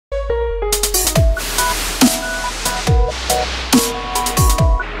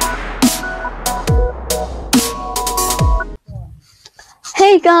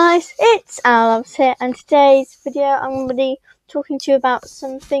Hey guys, it's Alex here, and today's video I'm going to be talking to you about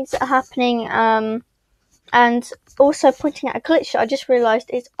some things that are happening, and also pointing out a glitch that I just realised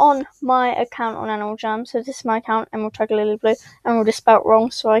is on my account on Animal Jam. So this is my account, Emerald Tiger Lily Blue. Emerald is spelt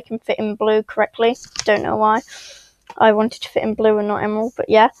wrong, so I can fit in blue correctly. Don't know why. I wanted to fit in blue and not emerald, but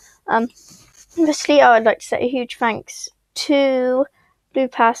yeah. Firstly, I would like to say a huge thanks to Blue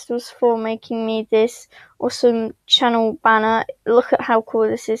Pastels for making me this awesome channel banner. Look at how cool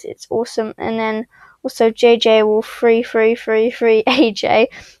this is. It's awesome. And then also JJ Wolf 3333 AJ.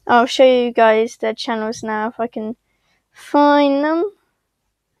 I'll show you guys their channels now if I can find them.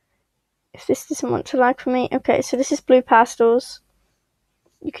 If this doesn't want to lag for me. Okay, so this is Blue Pastels.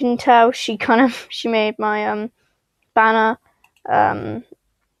 You can tell she made my banner.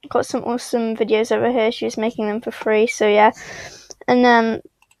 Got some awesome videos over here. She was making them for free, so yeah. And then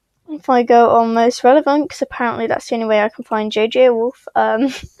if I go on most relevant, because apparently that's the only way I can find JJ Wolf.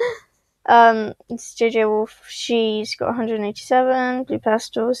 It's JJ Wolf. She's got 187. Blue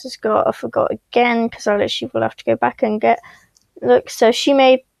Pastels has got, I forgot again because I literally will have to go back and look. So she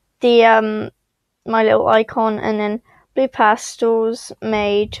made the my little icon, and then Blue Pastels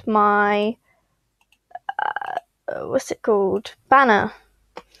made my what's it called, banner.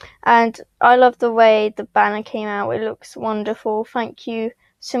 And I love the way the banner came out. It looks wonderful. Thank you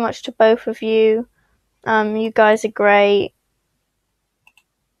so much to both of you. You guys are great.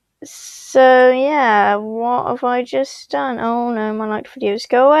 So yeah, what have I just done? Oh no, my liked videos,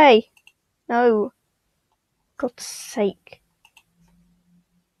 go away. No, God's sake.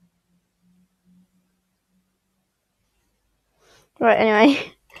 Right,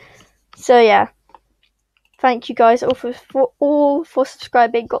 anyway. So yeah, thank you guys all for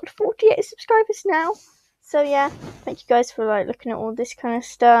subscribing. Got 48 subscribers now. So yeah, thank you guys for looking at all this kind of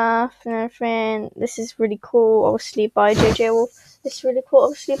stuff and everything. This is really cool, obviously by JJ Wolf. This is really cool,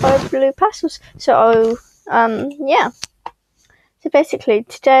 obviously by Blue Pastels. So yeah. So basically,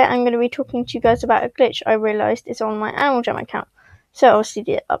 today I'm going to be talking to you guys about a glitch I realised is on my Animal Jam account. So obviously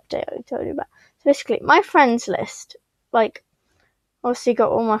the update I told you about. So basically, my friends list, obviously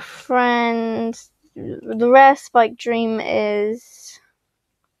got all my friends. The rare Spike Dream is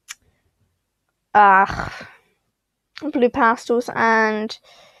Blue Pastels, and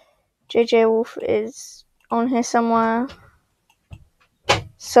JJ Wolf is on here somewhere.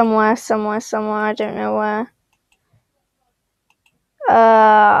 Somewhere, I don't know where.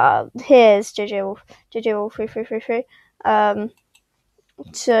 Here's JJ Wolf 3333.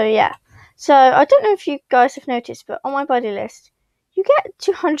 So yeah. So I don't know if you guys have noticed, but on my buddy list, you get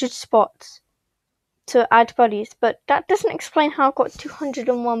 200 spots to add buddies, but that doesn't explain how I've got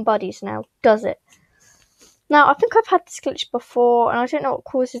 201 buddies now, does it? Now, I think I've had this glitch before, and I don't know what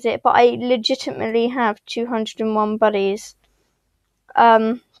causes it, but I legitimately have 201 buddies.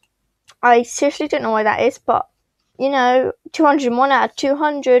 I seriously don't know why that is, but, 201 out of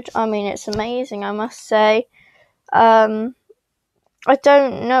 200, I mean, it's amazing, I must say. I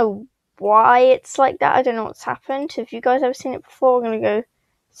don't know why it's like that. I don't know what's happened. Have you guys ever seen it before? I'm going to go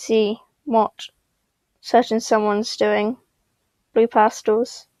see what certain someone's doing. Blue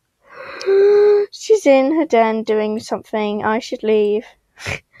Pastels. She's in her den doing something. I should leave.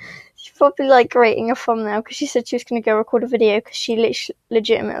 She's probably creating a thumbnail because she said she was going to go record a video because she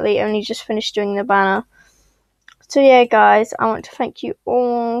legitimately only just finished doing the banner. So yeah, guys, I want to thank you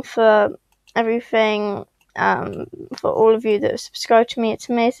all for everything. For all of you that have subscribed to me, it's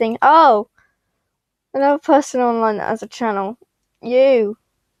amazing. Oh, another person online that has a channel. You.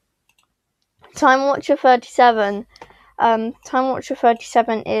 Time Watcher 37. Time Watcher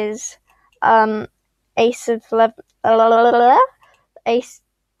 37 is Ace of Lemons.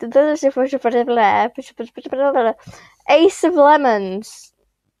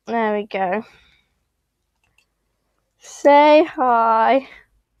 There we go. Say hi.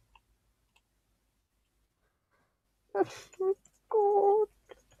 God.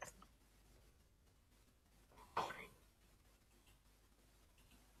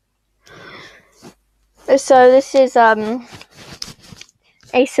 So this is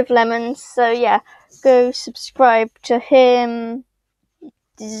Ace of Lemons. So yeah, go subscribe to him.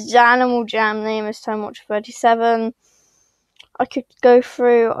 His Animal Jam name is Time Watcher 37. I could go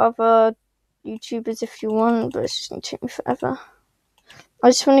through other YouTubers if you want, but it's just going to take me forever. I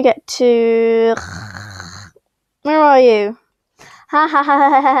just want to get to... Where are you?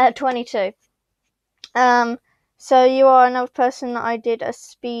 22. So you are another person that I did a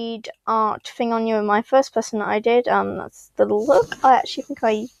speed art thing on. You were my first person that I did. That's the look. I actually think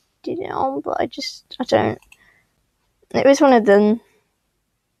I did it on, but I don't. It was one of them.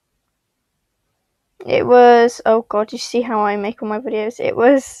 It was, oh god, you see how I make all my videos? It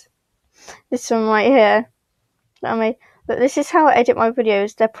was this one right here. But this is how I edit my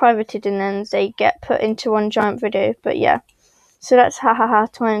videos. They're privated and then they get put into one giant video. But yeah, so that's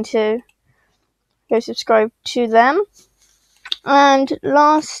hahaha22. Go subscribe to them. And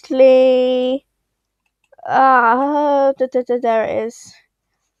lastly, there it is.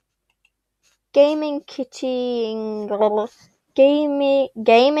 Gaming Kitty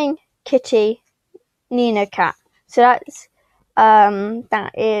Nina Cat. So that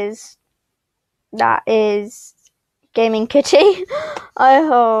is Gaming Kitty.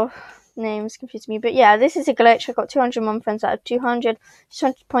 Names confuse me, but yeah, this is a glitch. I got 201 friends out of 200. Just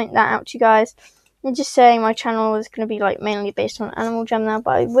wanted to point that out to you guys. I'm just saying my channel is going to be like mainly based on Animal Jam now,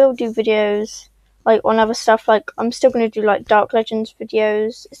 but I will do videos like on other stuff. Like I'm still going to do like Dark Legends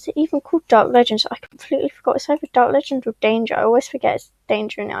videos. Is it even called Dark Legends? I completely forgot. It's either Dark Legends or Danger. I always forget it's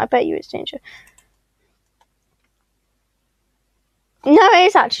Danger now. I bet you it's Danger. No, it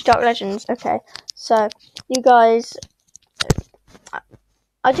is actually Dark Legends. Okay, so you guys,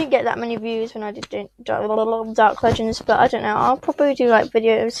 I didn't get that many views when I did Dark Legends, but I don't know. I'll probably do like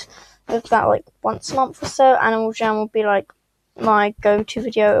videos of that like once a month or so. Animal Jam will be like my go-to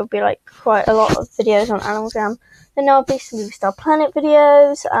video. It'll be like quite a lot of videos on Animal Jam. Then there'll be some Star Planet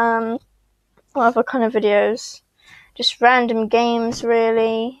videos. What other kind of videos? Just random games,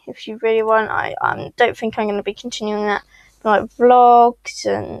 really. If you really want, I don't think I'm going to be continuing that. Like vlogs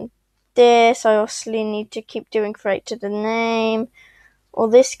and this. I also need to keep doing Create to the Name. All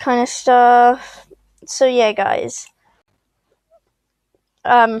this kind of stuff. So yeah, guys.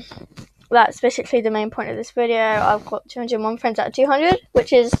 That's basically the main point of this video. I've got 201 friends out of 200,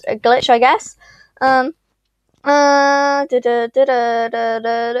 which is a glitch, I guess. Where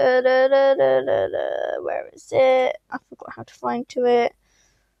is it? I forgot how to find to it.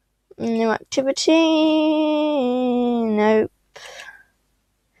 New activity. Nope.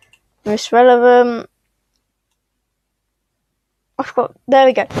 Most relevant. There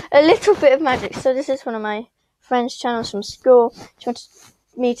we go. A little bit of magic. So this is one of my friend's channels from school. She wanted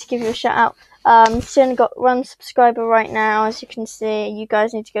me to give you a shout out. She's only got 1 subscriber right now, as you can see. You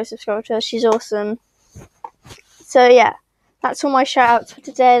guys need to go subscribe to her. She's awesome. So yeah, that's all my shout outs for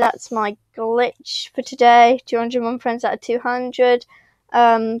today. That's my glitch for today. 201 friends out of 200.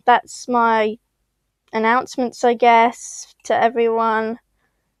 That's my announcements, I guess, to everyone.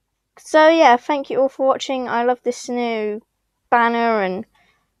 So yeah, thank you all for watching. I love this new banner and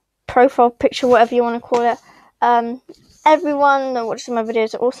profile picture, whatever you want to call it. Everyone that watches my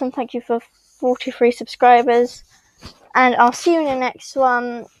videos are awesome. Thank you for 43 subscribers, and I'll see you in the next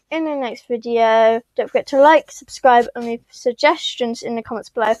one, in the next video. Don't forget to like, subscribe, and leave suggestions in the comments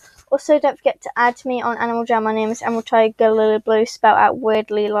below. Also, don't forget to add me on Animal Jam. My name is Emerald Tiger Lily Blue, spelled out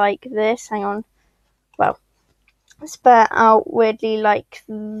weirdly like this. Hang on. Well, spelled out weirdly like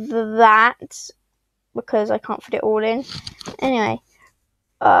that, because I can't fit it all in. Anyway,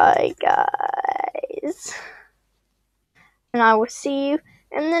 bye guys. And I will see you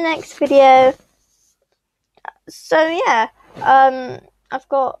in the next video. So yeah, I've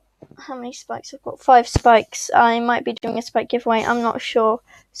got, how many spikes? I've got 5 spikes. I might be doing a spike giveaway, I'm not sure.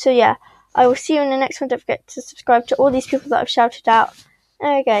 So yeah, I will see you in the next one. Don't forget to subscribe to all these people that I've shouted out.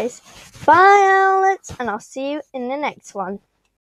 Anyway guys, bye Alex, and I'll see you in the next one.